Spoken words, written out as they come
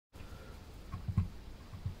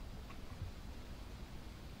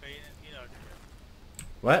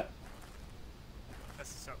What?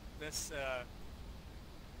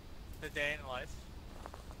 The day in life.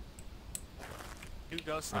 Two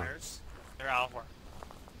ghost Oh. hunters. They're out of work.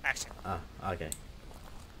 Action. Okay.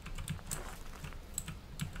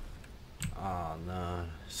 Oh no.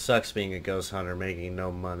 Sucks being a ghost hunter making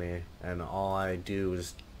no money and all I do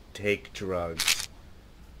is take drugs.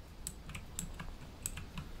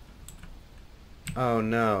 Oh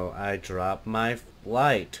no, I dropped my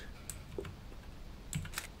light.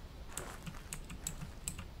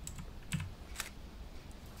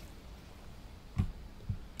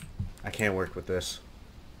 I can't work with this.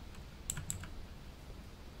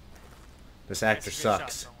 This actor It's a good shot,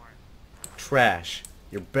 sucks. don't worry. Trash.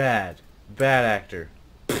 You're bad. Bad actor.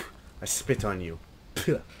 I spit on you.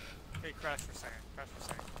 Hey, crouch for a second. Crouch for a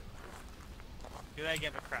second. Do that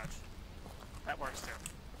again, but crouch. That works too.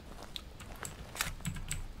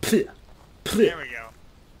 There we go.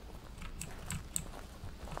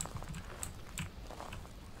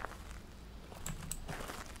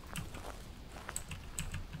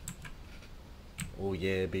 Oh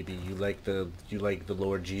yeah, baby. You like the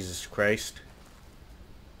Lord Jesus Christ?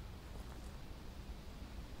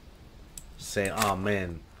 Say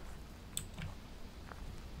amen.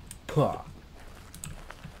 Puh.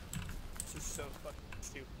 This is so fucking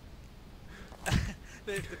stupid.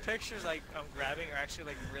 the pictures like I'm grabbing are actually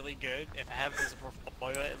like really good. If I have this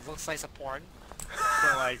portfolio, it looks like a porn.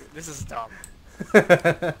 But like, this is dumb.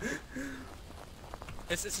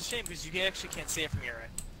 It's a shame because you actually can't see it from your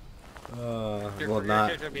end. Your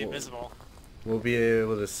character will be invisible. We'll be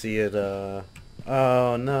able to see it. Oh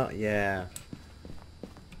no, yeah.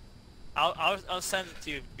 I'll send it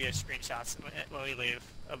to you via screenshots when we leave.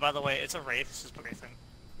 By the way, it's a wraith. It's just a wraith thing.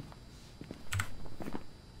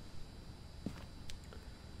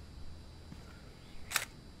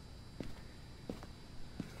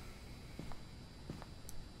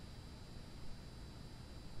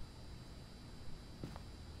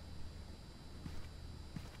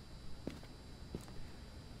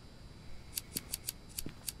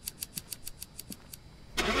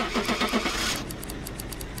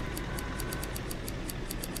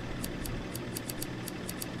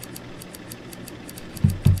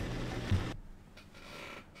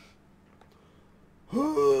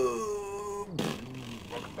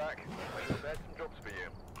 Welcome back. I prepared some jobs for you.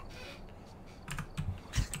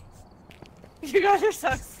 You guys are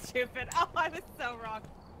so stupid. Oh, I was so wrong.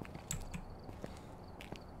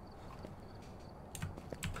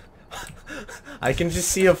 I can just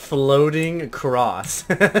see a floating cross.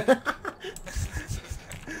 That's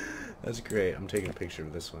great. I'm taking a picture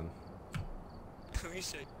of this one. We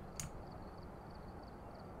should.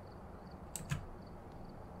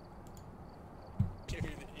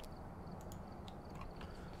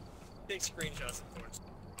 Take screenshots of course.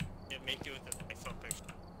 Yeah, make do with the iPhone picture.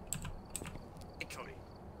 Hey, Cody.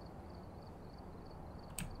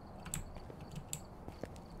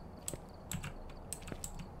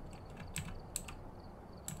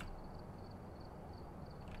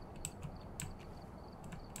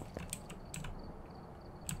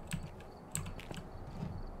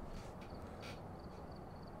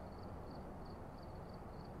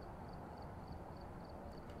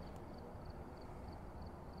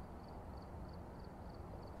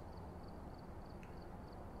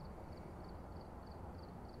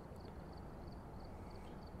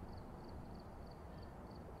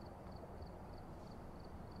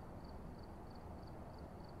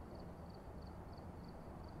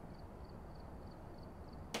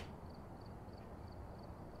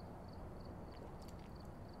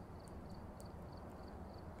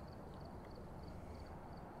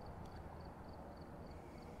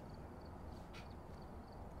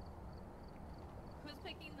 Who's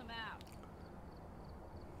picking the map?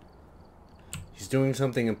 He's doing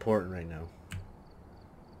something important right now.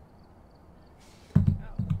 Oh,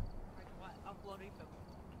 like what? Uploading the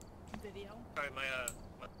video? Sorry, my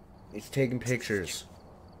He's taking pictures.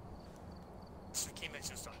 came in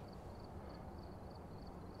just on.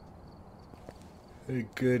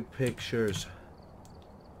 Good pictures.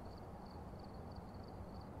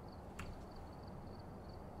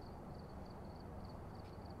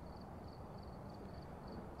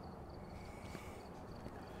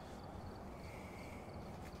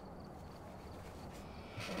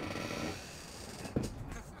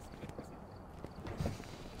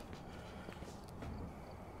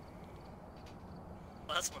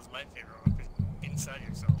 Last one's my favorite one, 'cause inside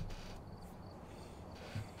yourself.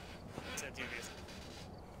 It's a dubious.